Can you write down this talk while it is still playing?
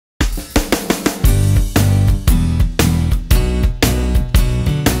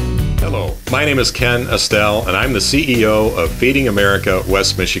My name is Ken Estelle, and I'm the CEO of Feeding America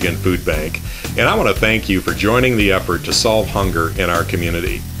West Michigan Food Bank. And I want to thank you for joining the effort to solve hunger in our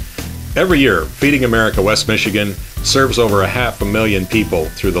community. Every year, Feeding America West Michigan serves over 500,000 people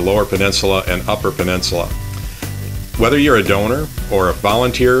through the Lower Peninsula and Upper Peninsula. Whether you're a donor or a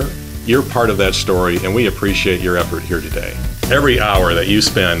volunteer, you're part of that story, and we appreciate your effort here today. Every hour that you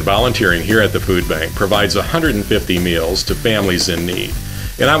spend volunteering here at the food bank provides 150 meals to families in need.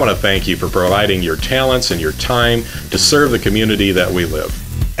 And I want to thank you for providing your talents and your time to serve the community that we live.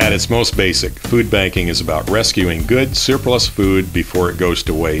 At its most basic, food banking is about rescuing good surplus food before it goes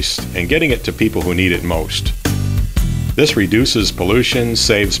to waste and getting it to people who need it most. This reduces pollution,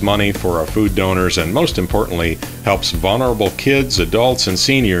 saves money for our food donors, and most importantly, helps vulnerable kids, adults, and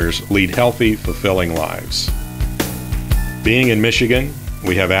seniors lead healthy, fulfilling lives. Being in Michigan,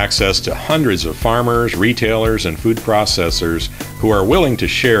 we have access to hundreds of farmers, retailers, and food processors who are willing to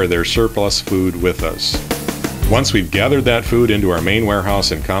share their surplus food with us. Once we've gathered that food into our main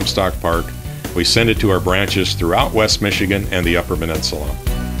warehouse in Comstock Park, we send it to our branches throughout West Michigan and the Upper Peninsula.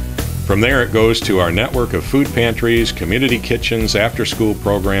 From there, it goes to our network of food pantries, community kitchens, after-school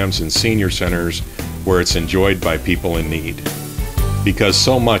programs, and senior centers where it's enjoyed by people in need. Because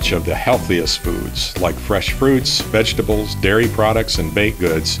so much of the healthiest foods, like fresh fruits, vegetables, dairy products, and baked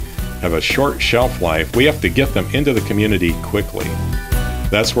goods, have a short shelf life, we have to get them into the community quickly.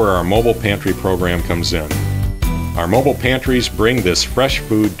 That's where our mobile pantry program comes in. Our mobile pantries bring this fresh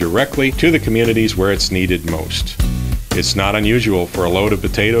food directly to the communities where it's needed most. It's not unusual for a load of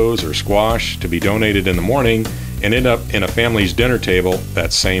potatoes or squash to be donated in the morning and end up in a family's dinner table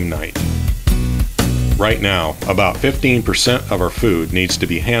that same night. Right now, about 15% of our food needs to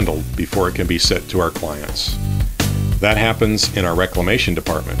be handled before it can be sent to our clients. That happens in our reclamation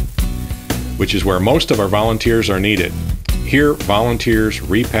department, which is where most of our volunteers are needed. Here, volunteers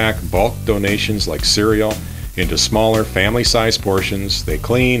repack bulk donations like cereal into smaller family-sized portions. They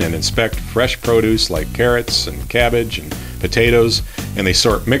clean and inspect fresh produce like carrots and cabbage and potatoes, and they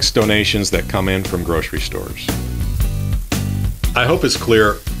sort mixed donations that come in from grocery stores. I hope it's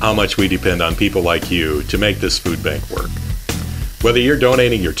clear how much we depend on people like you to make this food bank work. Whether you're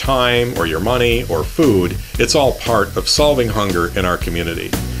donating your time or your money or food, it's all part of solving hunger in our community.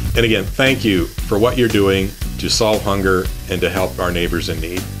 And again, thank you for what you're doing to solve hunger and to help our neighbors in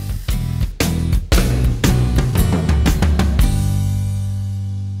need.